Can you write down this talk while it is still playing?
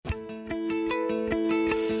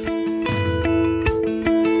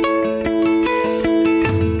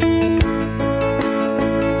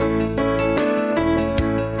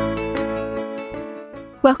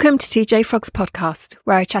Welcome to TJ Frog's podcast,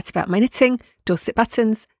 where I chat about my knitting, Dorset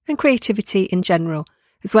buttons, and creativity in general,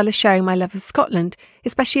 as well as sharing my love of Scotland,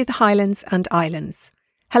 especially the Highlands and Islands.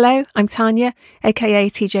 Hello, I'm Tanya, aka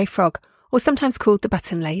TJ Frog, or sometimes called the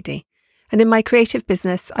Button Lady. And in my creative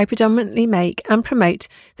business, I predominantly make and promote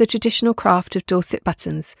the traditional craft of Dorset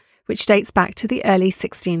buttons, which dates back to the early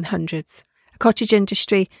 1600s, a cottage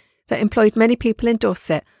industry that employed many people in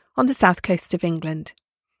Dorset on the south coast of England.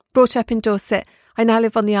 Brought up in Dorset, I now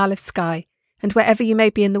live on the Isle of Skye, and wherever you may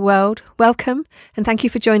be in the world, welcome and thank you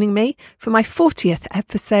for joining me for my 40th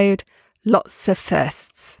episode, Lots of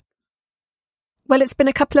Firsts. Well, it's been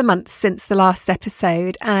a couple of months since the last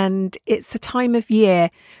episode, and it's a time of year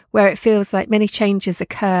where it feels like many changes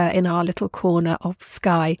occur in our little corner of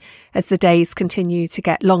Skye as the days continue to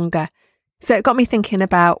get longer. So it got me thinking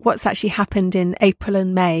about what's actually happened in April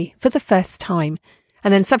and May for the first time.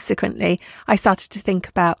 And then subsequently, I started to think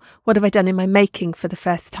about what have I done in my making for the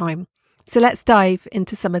first time. So let's dive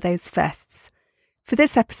into some of those firsts. For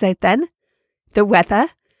this episode then, the weather,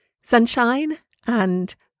 sunshine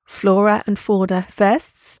and flora and fauna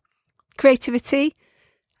firsts, creativity,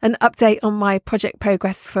 an update on my project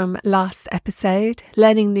progress from last episode,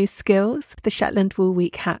 learning new skills, the Shetland Wool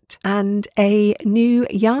Week hat, and a new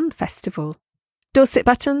yarn festival. Dorset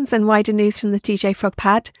buttons and wider news from the TJ Frog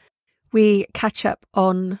pad. We catch up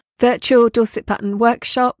on virtual Dorset button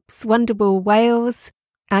workshops, Wonderwool Wales,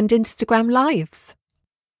 and Instagram lives.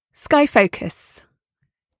 Sky focus.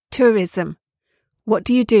 Tourism. What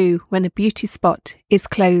do you do when a beauty spot is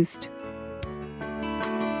closed?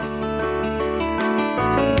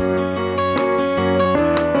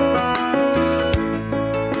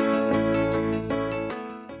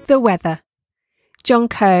 The weather. John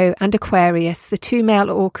Coe and Aquarius, the two male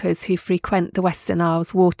orcas who frequent the Western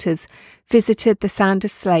Isles waters, visited the Sound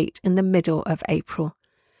of Slate in the middle of April.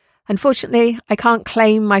 Unfortunately, I can't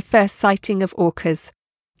claim my first sighting of orcas.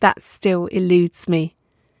 That still eludes me.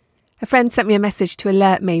 A friend sent me a message to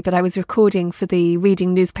alert me, but I was recording for the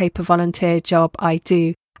reading newspaper volunteer job I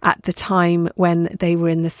do at the time when they were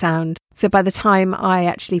in the Sound. So by the time I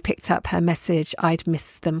actually picked up her message, I'd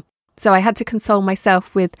missed them. So I had to console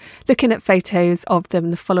myself with looking at photos of them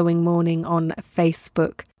the following morning on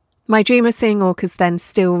Facebook. My dream of seeing orcas then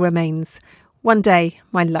still remains. One day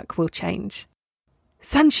my luck will change.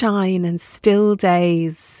 Sunshine and still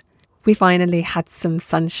days. We finally had some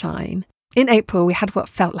sunshine. In April, we had what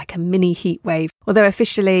felt like a mini heat wave, although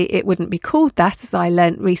officially it wouldn't be called that, as I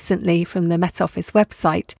learnt recently from the Met Office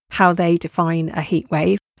website how they define a heat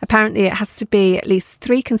wave. Apparently it has to be at least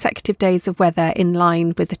 3 consecutive days of weather in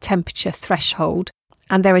line with the temperature threshold,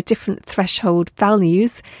 and there are different threshold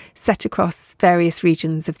values set across various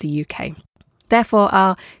regions of the UK. Therefore,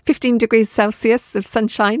 our 15 degrees Celsius of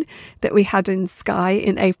sunshine that we had in Skye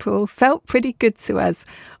in April felt pretty good to us,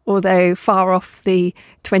 although far off the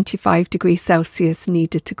 25 degrees Celsius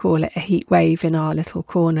needed to call it a heat wave in our little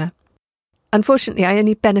corner. Unfortunately, I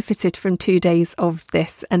only benefited from 2 days of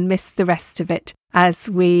this and missed the rest of it, as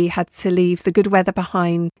we had to leave the good weather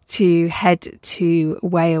behind to head to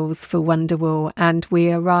Wales for Wonderwool, and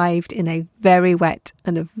we arrived in a very wet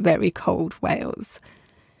and a very cold Wales.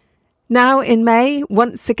 Now in May,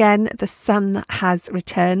 once again, the sun has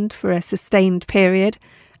returned for a sustained period,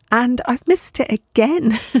 and I've missed it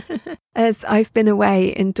again as I've been away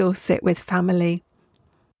in Dorset with family.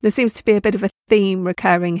 There seems to be a bit of a theme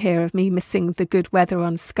recurring here of me missing the good weather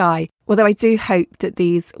on Skye, although I do hope that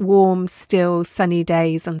these warm, still, sunny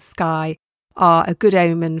days on Skye are a good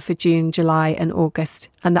omen for June, July and August,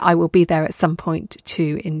 and that I will be there at some point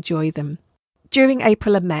to enjoy them. During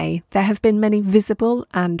April and May, there have been many visible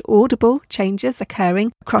and audible changes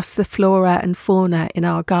occurring across the flora and fauna in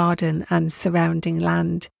our garden and surrounding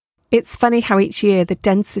land. It's funny how each year the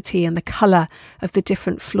density and the colour of the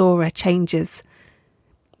different flora changes.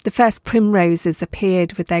 The first primroses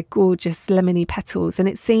appeared with their gorgeous lemony petals, and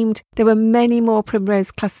it seemed there were many more primrose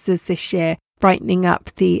clusters this year, brightening up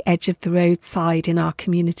the edge of the roadside in our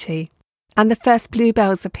community. And the first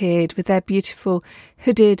bluebells appeared with their beautiful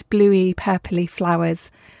hooded bluey purpley flowers,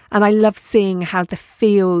 and I love seeing how the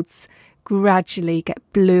fields gradually get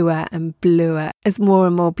bluer and bluer as more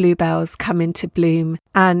and more bluebells come into bloom,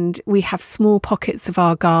 and we have small pockets of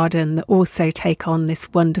our garden that also take on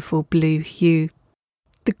this wonderful blue hue.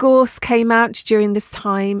 The gorse came out during this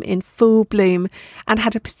time in full bloom and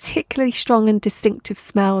had a particularly strong and distinctive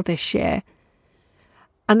smell this year.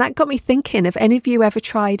 And that got me thinking, have any of you ever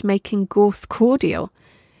tried making gorse cordial?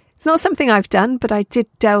 It's not something I've done, but I did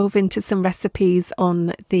delve into some recipes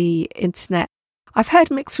on the internet. I've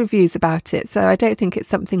heard mixed reviews about it, so I don't think it's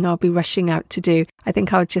something I'll be rushing out to do. I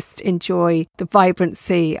think I'll just enjoy the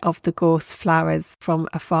vibrancy of the gorse flowers from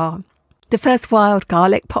afar. The first wild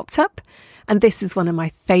garlic popped up, and this is one of my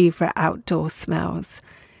favourite outdoor smells.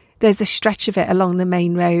 There's a stretch of it along the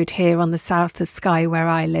main road here on the south of Skye where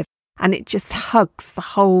I live, and it just hugs the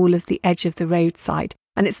whole of the edge of the roadside.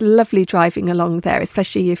 And it's lovely driving along there,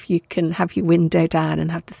 especially if you can have your window down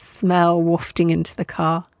and have the smell wafting into the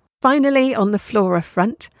car. Finally, on the flora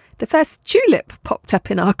front, the first tulip popped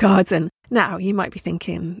up in our garden. Now, you might be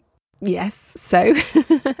thinking, yes, so?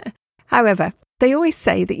 However, they always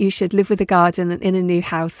say that you should live with a garden in a new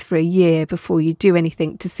house for a year before you do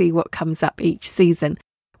anything to see what comes up each season.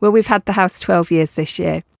 Well, we've had the house 12 years this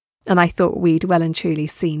year, and I thought we'd well and truly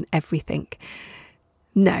seen everything.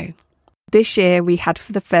 No. This year we had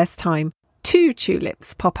for the first time 2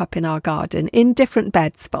 tulips pop up in our garden in different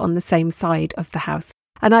beds but on the same side of the house.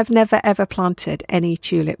 And I've never ever planted any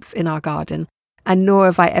tulips in our garden, and nor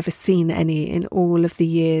have I ever seen any in all of the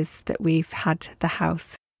years that we've had the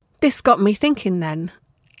house. This got me thinking then,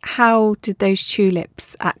 how did those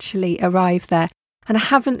tulips actually arrive there? And I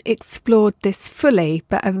haven't explored this fully,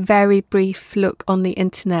 but a very brief look on the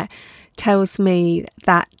internet tells me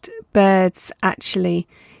that birds actually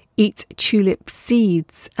eat tulip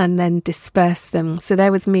seeds and then disperse them. So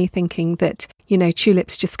there was me thinking that,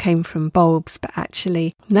 tulips just came from bulbs, but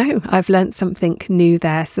actually, no, I've learnt something new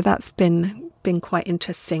there. So that's been quite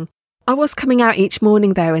interesting. I was coming out each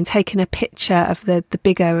morning though and taking a picture of the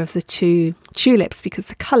bigger of the 2 tulips because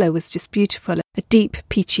the colour was just beautiful, a deep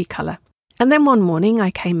peachy colour. And then one morning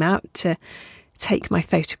I came out to take my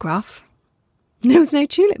photograph. There was no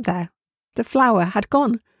tulip there. The flower had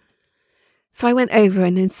gone. So I went over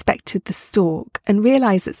and inspected the stalk and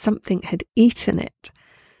realised that something had eaten it.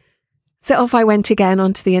 So off I went again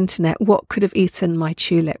onto the internet. What could have eaten my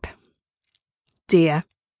tulip? Deer.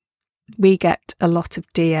 We get a lot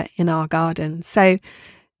of deer in our garden. So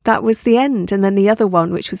that was the end. And then the other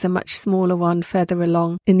one, which was a much smaller one further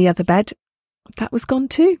along in the other bed, that was gone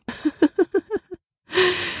too.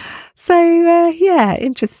 So,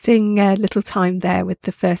 interesting little time there with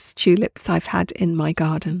the first tulips I've had in my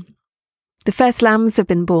garden. The first lambs have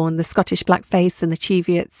been born, the Scottish blackface and the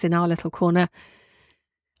Cheviots in our little corner.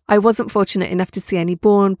 I wasn't fortunate enough to see any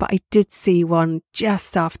born, but I did see one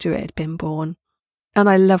just after it had been born. And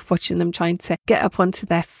I love watching them trying to get up onto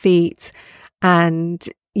their feet. And,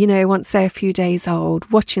 once they're a few days old,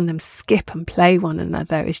 watching them skip and play one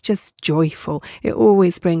another is just joyful. It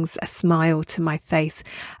always brings a smile to my face.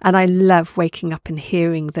 And I love waking up and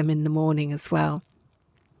hearing them in the morning as well.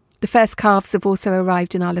 The first calves have also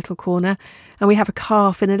arrived in our little corner, and we have a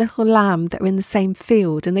calf and a little lamb that are in the same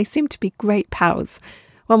field, and they seem to be great pals.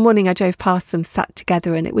 One morning I drove past them sat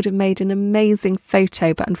together, and it would have made an amazing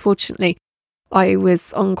photo, but unfortunately I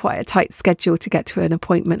was on quite a tight schedule to get to an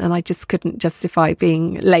appointment, and I just couldn't justify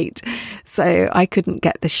being late, so I couldn't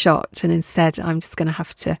get the shot, and instead I'm just going to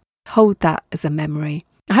have to hold that as a memory.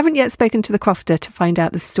 I haven't yet spoken to the crofter to find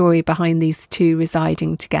out the story behind these 2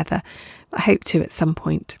 residing together. I hope to at some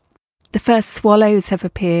point. The first swallows have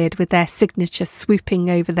appeared with their signature swooping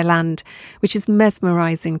over the land, which is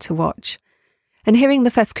mesmerising to watch. And hearing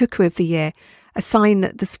the first cuckoo of the year, a sign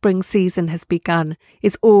that the spring season has begun,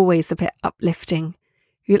 is always a bit uplifting.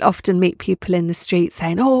 You'll often meet people in the street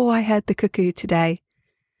saying, "Oh, I heard the cuckoo today."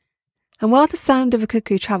 And while the sound of a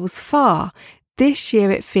cuckoo travels far, this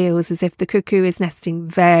year it feels as if the cuckoo is nesting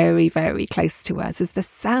very, very close to us, as the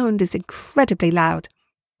sound is incredibly loud.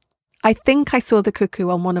 I think I saw the cuckoo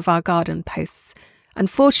on one of our garden posts.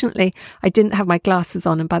 Unfortunately, I didn't have my glasses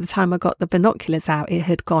on, and by the time I got the binoculars out, it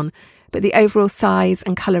had gone. But the overall size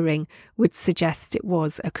and colouring would suggest it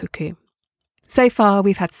was a cuckoo. So far,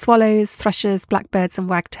 we've had swallows, thrushes, blackbirds and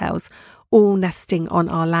wagtails all nesting on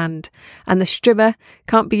our land. And the stribber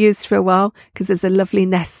can't be used for a while because there's a lovely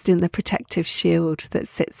nest in the protective shield that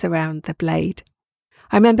sits around the blade.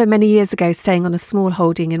 I remember many years ago staying on a small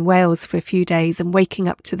holding in Wales for a few days and waking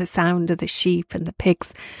up to the sound of the sheep and the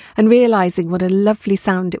pigs and realising what a lovely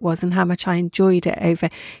sound it was and how much I enjoyed it over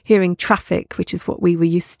hearing traffic, which is what we were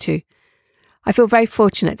used to. I feel very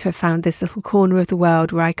fortunate to have found this little corner of the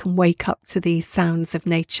world where I can wake up to these sounds of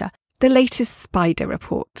nature. The latest spider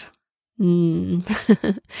report.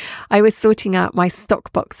 I was sorting out my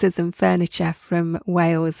stock boxes and furniture from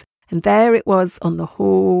Wales, and there it was on the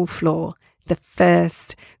hall floor. The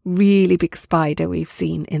first really big spider we've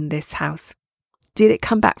seen in this house. Did it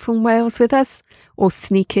come back from Wales with us or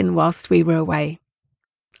sneak in whilst we were away?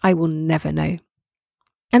 I will never know.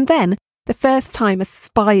 And then the first time a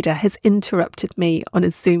spider has interrupted me on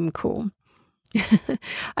a Zoom call.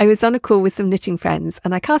 I was on a call with some knitting friends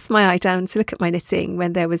and I cast my eye down to look at my knitting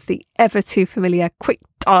when there was the ever too familiar quick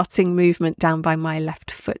darting movement down by my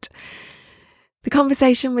left foot. The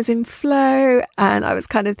conversation was in flow and I was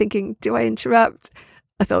kind of thinking, do I interrupt?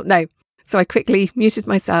 I thought no. So I quickly muted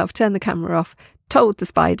myself, turned the camera off, told the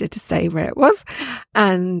spider to stay where it was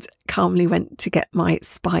and calmly went to get my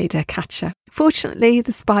spider catcher. Fortunately,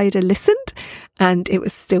 the spider listened and it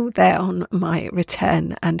was still there on my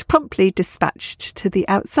return and promptly dispatched to the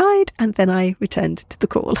outside, and then I returned to the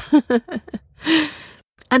call.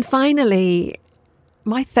 And finally,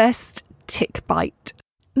 my first tick bite.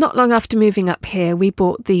 Not long after moving up here, we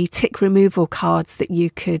bought the tick removal cards that you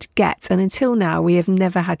could get, and until now we have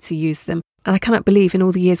never had to use them. And I cannot believe in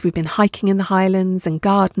all the years we've been hiking in the Highlands and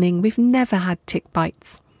gardening, we've never had tick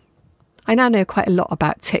bites. I now know quite a lot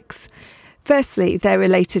about ticks. Firstly, they're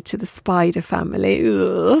related to the spider family.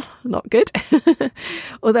 Ugh, not good.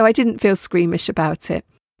 Although I didn't feel squeamish about it.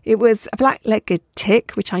 It was a black-legged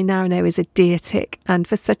tick, which I now know is a deer tick, and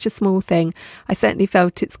for such a small thing, I certainly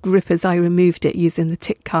felt its grip as I removed it using the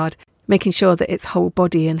tick card, making sure that its whole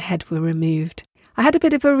body and head were removed. I had a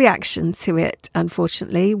bit of a reaction to it,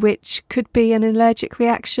 unfortunately, which could be an allergic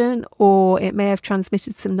reaction, or it may have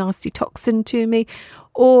transmitted some nasty toxin to me,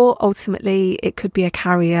 or ultimately it could be a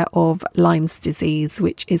carrier of Lyme's disease,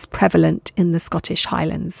 which is prevalent in the Scottish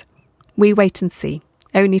Highlands. We wait and see.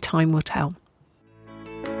 Only time will tell.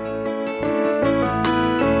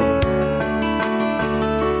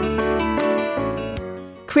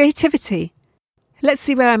 Creativity. Let's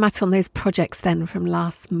see where I'm at on those projects then from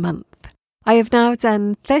last month. I have now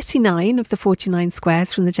done 39 of the 49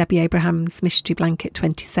 squares from the Debbie Abrahams Mystery Blanket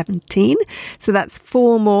 2017. So that's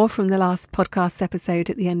 4 more from the last podcast episode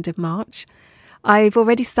at the end of March. I've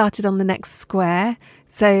already started on the next square,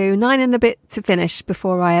 so 9 and a bit to finish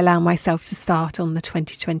before I allow myself to start on the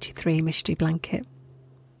 2023 Mystery Blanket.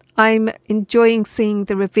 I'm enjoying seeing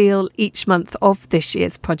the reveal each month of this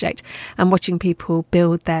year's project and watching people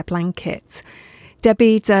build their blankets.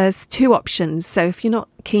 Debbie does 2 options, so if you're not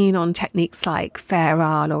keen on techniques like Fair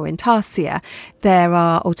or Intarsia, there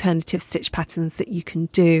are alternative stitch patterns that you can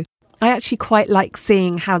do. I actually quite like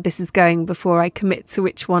seeing how this is going before I commit to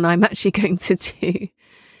which one I'm actually going to do.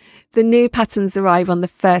 The new patterns arrive on the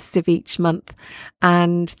 1st of each month,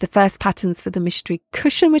 and the first patterns for the mystery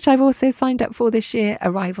cushion, which I've also signed up for this year,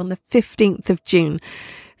 arrive on the 15th of June.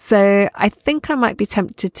 So I think I might be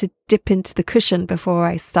tempted to dip into the cushion before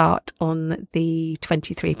I start on the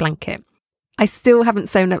 23 blanket. I still haven't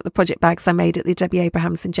sewn up the project bags I made at the Debbie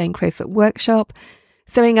Abrahams and Jane Crowfoot workshop.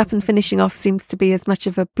 Sewing up and finishing off seems to be as much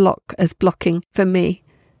of a block as blocking for me.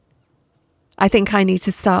 I think I need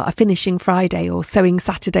to start a finishing Friday or sewing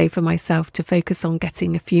Saturday for myself to focus on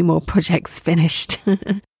getting a few more projects finished.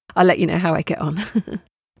 I'll let you know how I get on.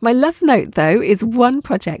 My love note, though, is one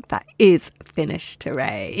project that is finished.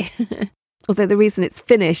 Hooray! Although the reason it's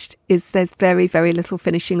finished is there's very, very little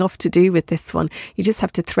finishing off to do with this one. You just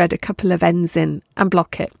have to thread a couple of ends in and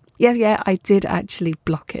block it. Yeah, I did actually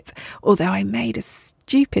block it, although I made a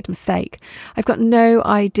stupid mistake. I've got no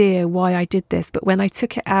idea why I did this, but when I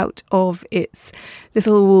took it out of its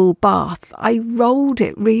little wool bath, I rolled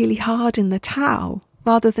it really hard in the towel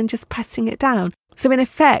rather than just pressing it down. So in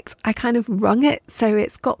effect, I kind of wrung it, so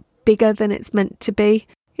it's got bigger than it's meant to be.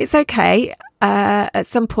 It's okay. At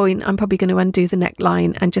some point, I'm probably going to undo the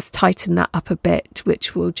neckline and just tighten that up a bit,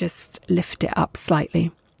 which will just lift it up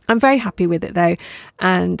slightly. I'm very happy with it though,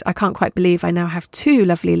 and I can't quite believe I now have 2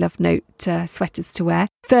 lovely Love Note sweaters to wear.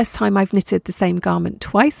 First time I've knitted the same garment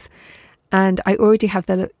twice, and I already have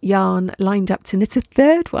the yarn lined up to knit a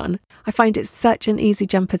 3rd one. I find it such an easy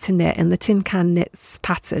jumper to knit, and the Tin Can Knits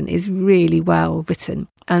pattern is really well written,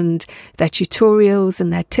 and their tutorials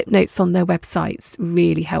and their tip notes on their website's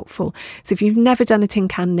really helpful. So if you've never done a Tin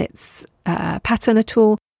Can Knits pattern at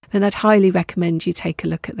all, then I'd highly recommend you take a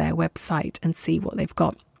look at their website and see what they've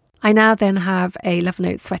got. I now then have a Love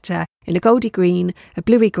Note sweater in a goldy green, a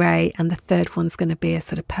bluey grey, and the 3rd one's going to be a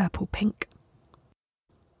sort of purple pink.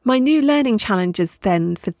 My new learning challenges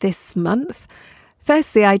then for this month.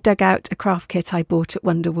 Firstly, I dug out a craft kit I bought at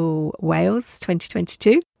Wonderwool Wales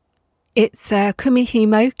 2022. It's a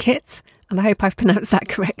Kumihimo kit, and I hope I've pronounced that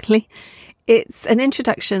correctly. It's an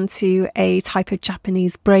introduction to a type of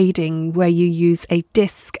Japanese braiding where you use a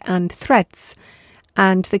disc and threads.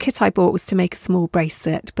 And the kit I bought was to make a small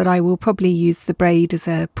bracelet, but I will probably use the braid as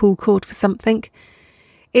a pull cord for something.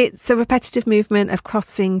 It's a repetitive movement of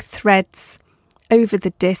crossing threads over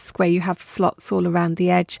the disc where you have slots all around the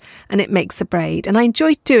edge, and it makes a braid. And I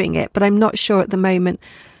enjoy doing it, but I'm not sure at the moment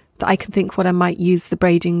that I can think what I might use the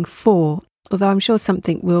braiding for. although I'm sure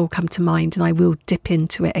something will come to mind and I will dip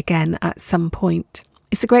into it again at some point.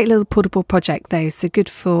 It's a great little portable project though, so good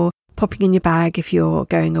for popping in your bag if you're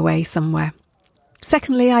going away somewhere.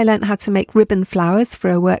 Secondly, I learnt how to make ribbon flowers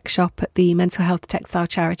for a workshop at the mental health textile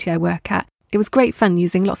charity I work at. It was great fun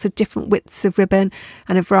using lots of different widths of ribbon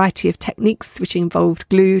and a variety of techniques which involved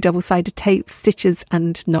glue, double-sided tape, stitches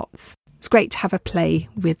and knots. It's great to have a play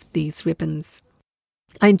with these ribbons.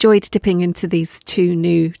 I enjoyed dipping into these two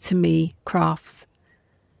new to me crafts.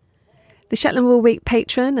 The Shetland Wool Week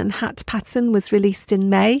patron and hat pattern was released in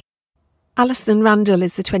May. Alison Randall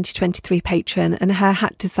is the 2023 patron, and her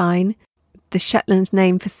hat design, the Shetland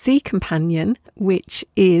name for sea companion, which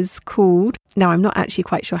is called, now I'm not actually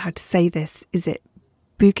quite sure how to say this, is it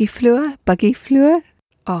buggy fleur?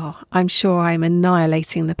 Oh, I'm sure I'm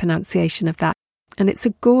annihilating the pronunciation of that. And it's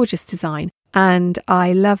a gorgeous design. And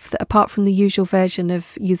I love that apart from the usual version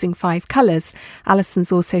of using 5 colours,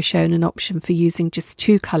 Alison's also shown an option for using just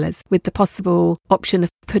 2 colours, with the possible option of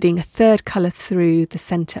putting a third colour through the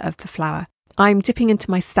centre of the flower. I'm dipping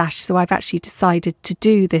into my stash, so I've actually decided to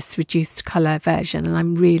do this reduced colour version, and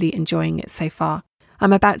I'm really enjoying it so far.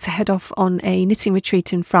 I'm about to head off on a knitting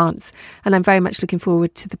retreat in France, and I'm very much looking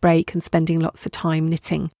forward to the break and spending lots of time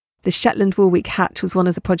knitting. The Shetland Wool Week hat was one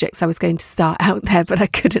of the projects I was going to start out there, but I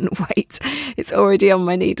couldn't wait. It's already on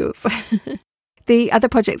my needles. The other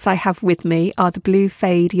projects I have with me are the blue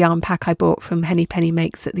fade yarn pack I bought from Henny Penny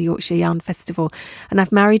Makes at the Yorkshire Yarn Festival, and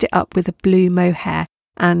I've married it up with a blue mohair.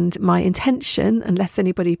 And my intention, unless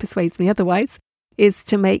anybody persuades me otherwise, is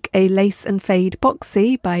to make a lace and fade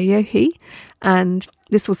boxy by Yohi, and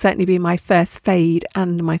this will certainly be my first fade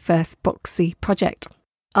and my first boxy project.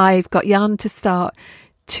 I've got yarn to start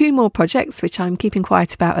 2 more projects, which I'm keeping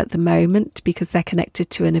quiet about at the moment because they're connected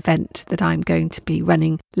to an event that I'm going to be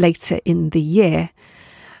running later in the year.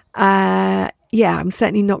 I'm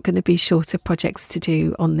certainly not going to be short of projects to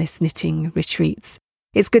do on this knitting retreats.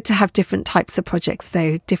 It's good to have different types of projects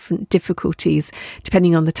though, different difficulties,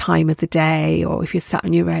 depending on the time of the day or if you're sat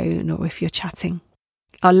on your own or if you're chatting.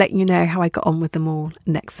 I'll let you know how I got on with them all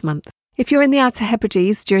next month. If you're in the Outer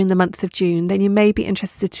Hebrides during the month of June, then you may be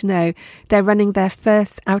interested to know they're running their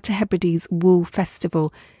first Outer Hebrides Wool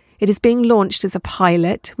Festival. It is being launched as a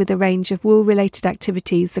pilot with a range of wool-related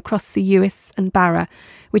activities across the Uist and Barra,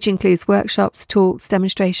 which includes workshops, talks,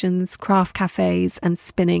 demonstrations, craft cafes and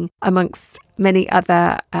spinning, amongst many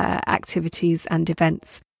other activities and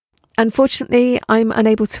events. Unfortunately, I'm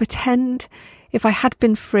unable to attend. If I had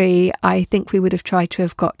been free, I think we would have tried to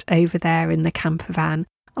have got over there in the camper van.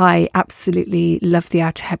 I absolutely love the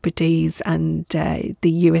Outer Hebrides and the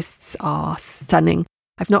Uists are stunning.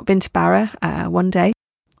 I've not been to Barra one day.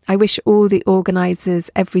 I wish all the organisers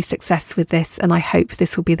every success with this, and I hope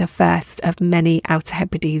this will be the first of many Outer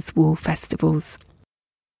Hebrides wool festivals.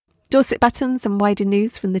 Dorset buttons and wider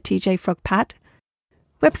news from the TJ Frog Pad.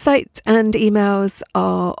 Website and emails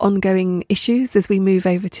are ongoing issues as we move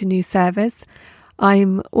over to new servers.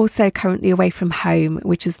 I'm also currently away from home,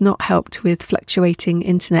 which has not helped with fluctuating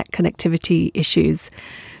internet connectivity issues.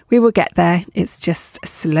 We will get there. It's just a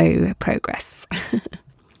slow progress.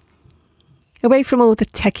 Away from all the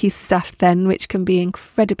techie stuff then, which can be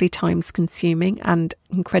incredibly time consuming and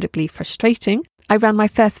incredibly frustrating, I ran my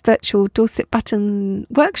first virtual Dorset button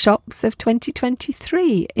workshops of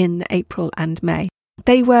 2023 in April and May.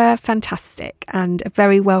 They were fantastic and a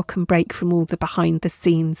very welcome break from all the behind the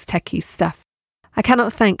scenes techie stuff. I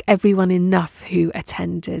cannot thank everyone enough who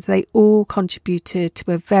attended. They all contributed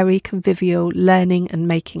to a very convivial learning and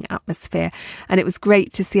making atmosphere, and it was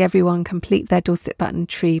great to see everyone complete their Dorset button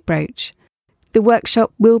tree brooch. The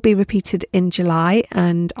workshop will be repeated in July,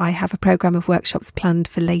 and I have a programme of workshops planned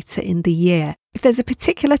for later in the year. If there's a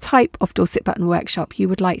particular type of Dorset button workshop you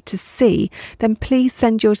would like to see, then please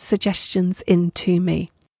send your suggestions in to me.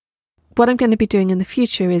 What I'm going to be doing in the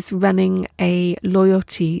future is running a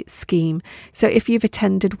loyalty scheme. So if you've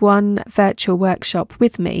attended one virtual workshop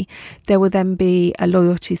with me, there will then be a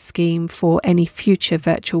loyalty scheme for any future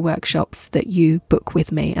virtual workshops that you book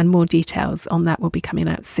with me, and more details on that will be coming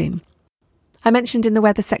out soon. I mentioned in the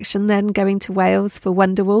weather section then going to Wales for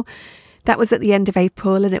Wonderwool. That was at the end of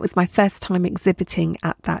April, and it was my first time exhibiting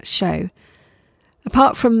at that show.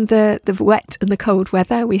 Apart from the wet and the cold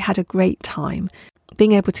weather, we had a great time.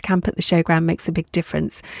 Being able to camp at the showground makes a big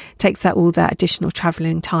difference. It takes out all that additional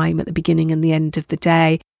travelling time at the beginning and the end of the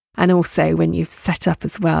day. And also when you've set up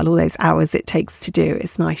as well, all those hours it takes to do,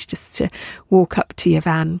 it's nice just to walk up to your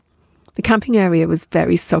van. The camping area was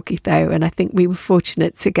very soggy though, and I think we were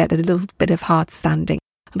fortunate to get a little bit of hard standing,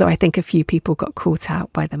 although I think a few people got caught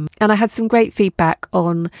out by them. And I had some great feedback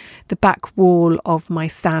on the back wall of my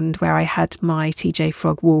stand where I had my TJ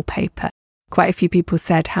Frog wallpaper. Quite a few people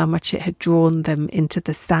said how much it had drawn them into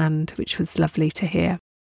the stand, which was lovely to hear.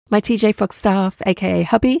 My TJ Fogstaff, aka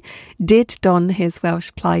hubby, did don his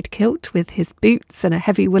Welsh plaid kilt with his boots and a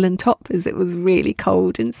heavy woolen top as it was really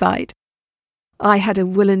cold inside. I had a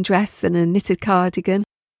woolen dress and a knitted cardigan,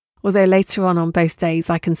 although later on both days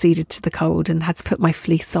I conceded to the cold and had to put my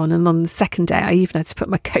fleece on, and on the second day I even had to put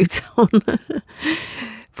my coat on.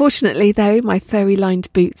 Fortunately though, my furry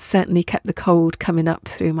lined boots certainly kept the cold coming up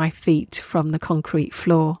through my feet from the concrete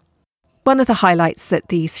floor. One of the highlights at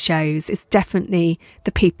these shows is definitely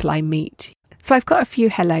the people I meet. So I've got a few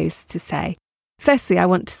hellos to say. Firstly, I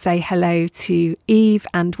want to say hello to Eve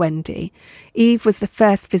and Wendy. Eve was the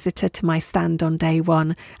first visitor to my stand on day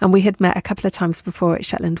one, and we had met a couple of times before at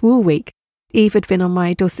Shetland Wool Week. Eve had been on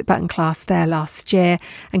my Dorset button class there last year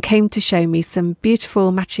and came to show me some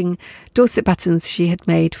beautiful matching Dorset buttons she had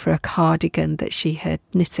made for a cardigan that she had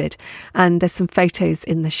knitted. And there's some photos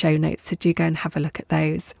in the show notes, so do go and have a look at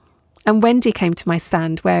those. And Wendy came to my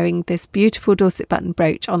stand wearing this beautiful Dorset button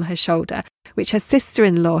brooch on her shoulder, which her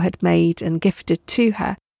sister-in-law had made and gifted to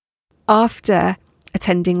her after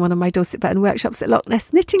attending one of my Dorset button workshops at Loch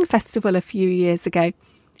Ness Knitting Festival a few years ago.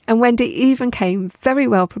 And Wendy even came very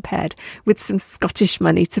well prepared with some Scottish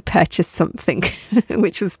money to purchase something,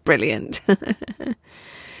 which was brilliant.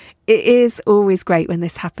 It is always great when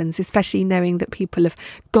this happens, especially knowing that people have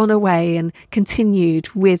gone away and continued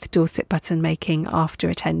with Dorset button making after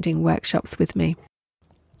attending workshops with me.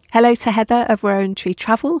 Hello to Heather of Rowan Tree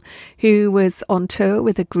Travel, who was on tour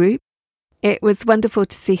with a group. It was wonderful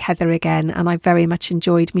to see Heather again, and I very much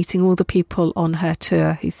enjoyed meeting all the people on her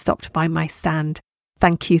tour who stopped by my stand.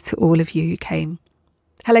 Thank you to all of you who came.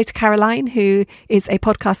 Hello to Caroline, who is a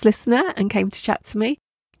podcast listener and came to chat to me.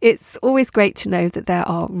 It's always great to know that there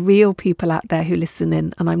are real people out there who listen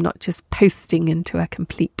in, and I'm not just posting into a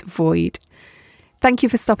complete void. Thank you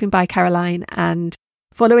for stopping by, Caroline, and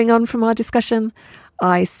following on from our discussion,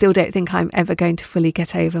 I still don't think I'm ever going to fully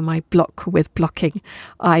get over my block with blocking.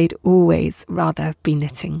 I'd always rather be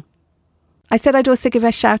knitting. I said I'd also give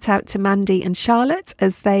a shout out to Mandy and Charlotte,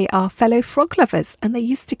 as they are fellow frog lovers and they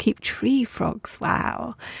used to keep tree frogs.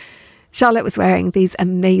 Wow. Charlotte was wearing these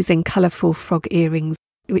amazing colourful frog earrings,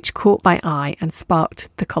 which caught my eye and sparked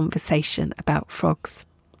the conversation about frogs.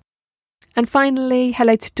 And finally,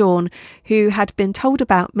 hello to Dawn, who had been told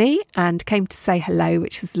about me and came to say hello,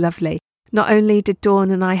 which was lovely. Not only did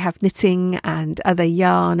Dawn and I have knitting and other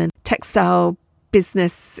yarn and textile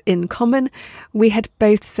business in common, we had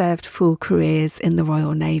both served full careers in the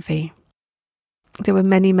Royal Navy. There were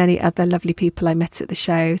many, many other lovely people I met at the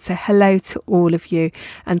show, so hello to all of you,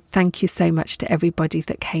 and thank you so much to everybody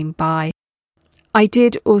that came by. I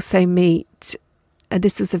did also meet,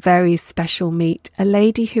 this was a very special meet, a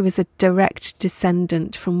lady who is a direct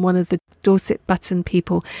descendant from one of the Dorset button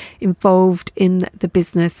people involved in the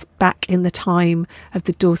business back in the time of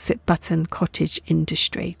the Dorset button cottage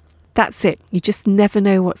industry. That's it. You just never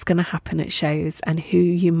know what's going to happen at shows and who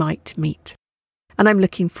you might meet. And I'm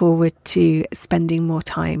looking forward to spending more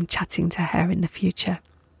time chatting to her in the future.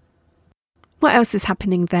 What else is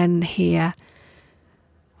happening then here?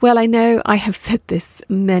 Well, I know I have said this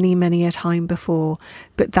many, many a time before,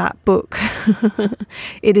 but that book,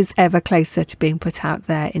 it is ever closer to being put out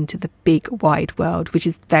there into the big wide world, which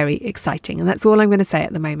is very exciting. And that's all I'm going to say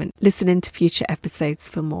at the moment. Listen into future episodes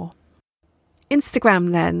for more.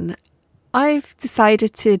 Instagram then. I've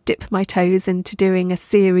decided to dip my toes into doing a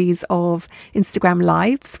series of Instagram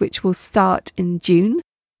lives, which will start in June.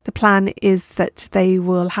 The plan is that they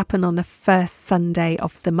will happen on the first Sunday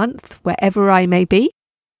of the month, wherever I may be.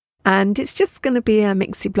 And it's just going to be a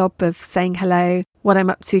mixy blob of saying hello, what I'm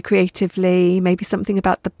up to creatively, maybe something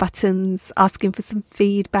about the buttons, asking for some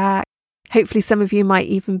feedback. Hopefully some of you might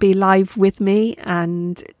even be live with me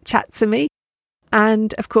and chat to me.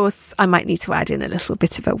 And of course, I might need to add in a little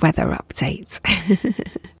bit of a weather update.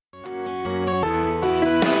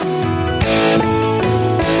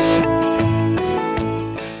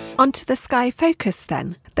 Onto the Sky Focus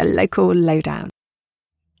then, the local lowdown.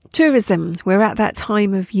 Tourism. We're at that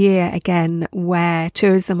time of year again where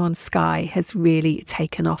tourism on Skye has really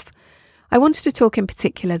taken off. I wanted to talk in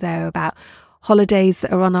particular though about holidays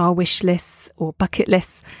that are on our wish lists or bucket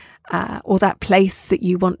lists, or that place that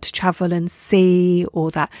you want to travel and see,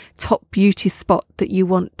 or that top beauty spot that you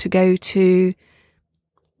want to go to.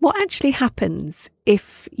 What actually happens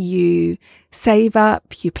if you save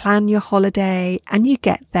up, you plan your holiday and you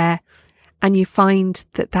get there and you find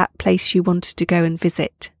that that place you wanted to go and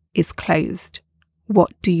visit is closed?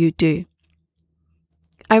 What do you do?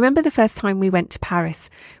 I remember the first time we went to Paris,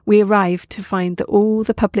 we arrived to find that all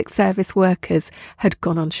the public service workers had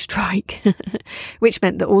gone on strike, which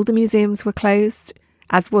meant that all the museums were closed,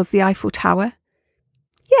 as was the Eiffel Tower.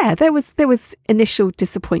 Yeah, there was initial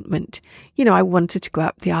disappointment. You know, I wanted to go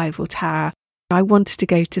up the Eiffel Tower. I wanted to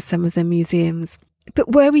go to some of the museums.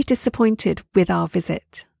 But were we disappointed with our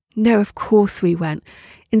visit? No, of course we weren't.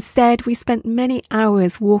 Instead, we spent many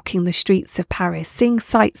hours walking the streets of Paris, seeing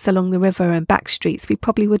sights along the river and back streets we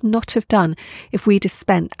probably would not have done if we'd have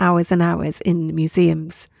spent hours and hours in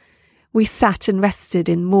museums. We sat and rested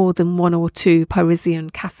in more than one or two Parisian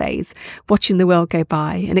cafes, watching the world go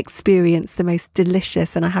by, and experienced the most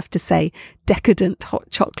delicious and, I have to say, decadent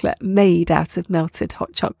hot chocolate made out of melted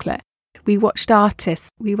hot chocolate. We watched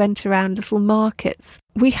artists, we went around little markets.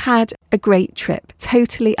 We had a great trip,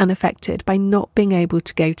 totally unaffected by not being able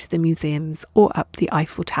to go to the museums or up the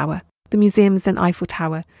Eiffel Tower. The museums and Eiffel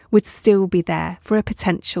Tower would still be there for a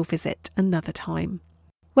potential visit another time.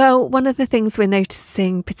 Well, one of the things we're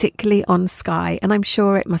noticing, particularly on Skye, and I'm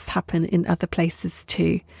sure it must happen in other places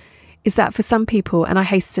too, is that for some people, and I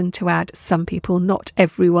hasten to add some people, not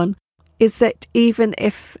everyone, is that even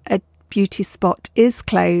if a beauty spot is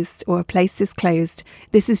closed or a place is closed,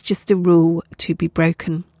 this is just a rule to be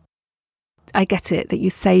broken. I get it that you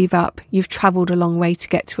save up, you've travelled a long way to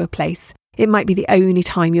get to a place. It might be the only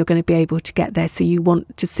time you're going to be able to get there, so you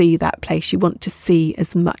want to see that place. You want to see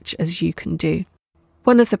as much as you can do.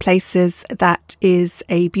 One of the places that is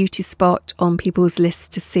a beauty spot on people's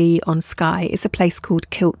list to see on Skye is a place called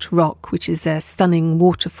Kilt Rock, which is a stunning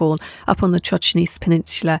waterfall up on the Trochnice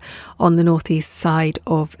Peninsula on the northeast side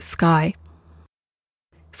of Skye.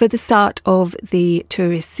 For the start of the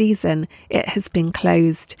tourist season, it has been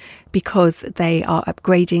closed because they are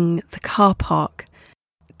upgrading the car park.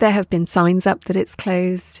 There have been signs up that it's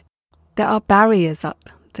closed. There are barriers up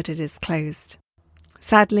that it is closed.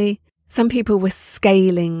 Sadly, some people were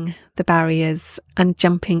scaling the barriers and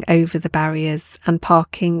jumping over the barriers and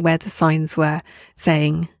parking where the signs were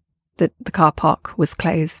saying that the car park was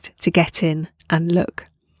closed to get in and look.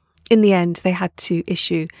 In the end, they had to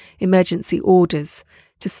issue emergency orders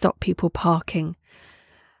to stop people parking.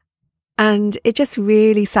 And it just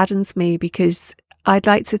really saddens me, because I'd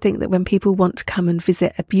like to think that when people want to come and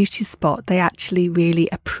visit a beauty spot, they actually really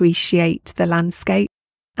appreciate the landscape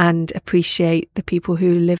and appreciate the people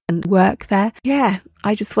who live and work there. Yeah,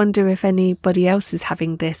 I just wonder if anybody else is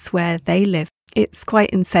having this where they live. It's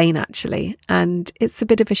quite insane, actually, and it's a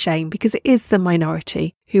bit of a shame, because it is the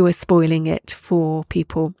minority who are spoiling it for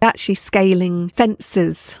people. Actually scaling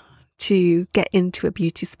fences to get into a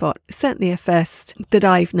beauty spot, certainly a first that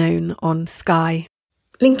I've known on Skye.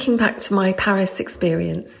 Linking back to my Paris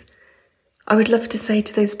experience, I would love to say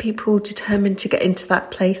to those people determined to get into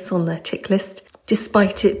that place on their tick list,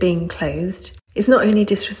 despite it being closed, it's not only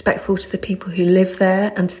disrespectful to the people who live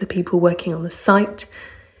there and to the people working on the site,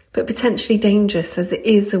 but potentially dangerous, as it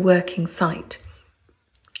is a working site.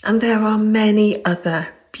 And there are many other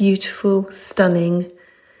beautiful, stunning,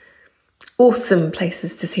 awesome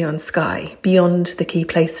places to see on Skye, beyond the key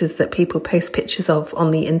places that people post pictures of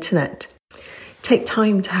on the internet. Take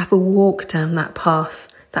time to have a walk down that path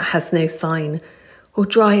that has no sign, or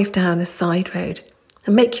drive down a side road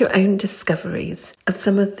and make your own discoveries of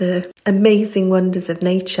some of the amazing wonders of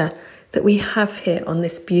nature that we have here on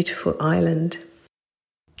this beautiful island.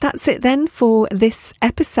 That's it then for this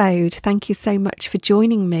episode. Thank you so much for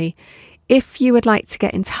joining me. If you would like to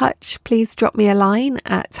get in touch, please drop me a line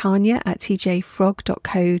at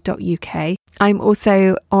tanya@tjfrog.co.uk. I'm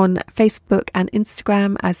also on Facebook and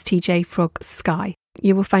Instagram as TJ Frog Skye.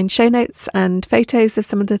 You will find show notes and photos of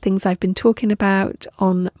some of the things I've been talking about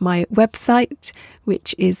on my website,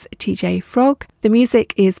 which is TJ Frog. The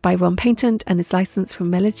music is by Ron Paintant and is licensed from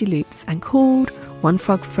Melody Loops and called One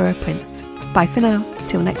Frog for a Prince. Bye for now,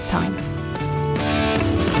 till next time.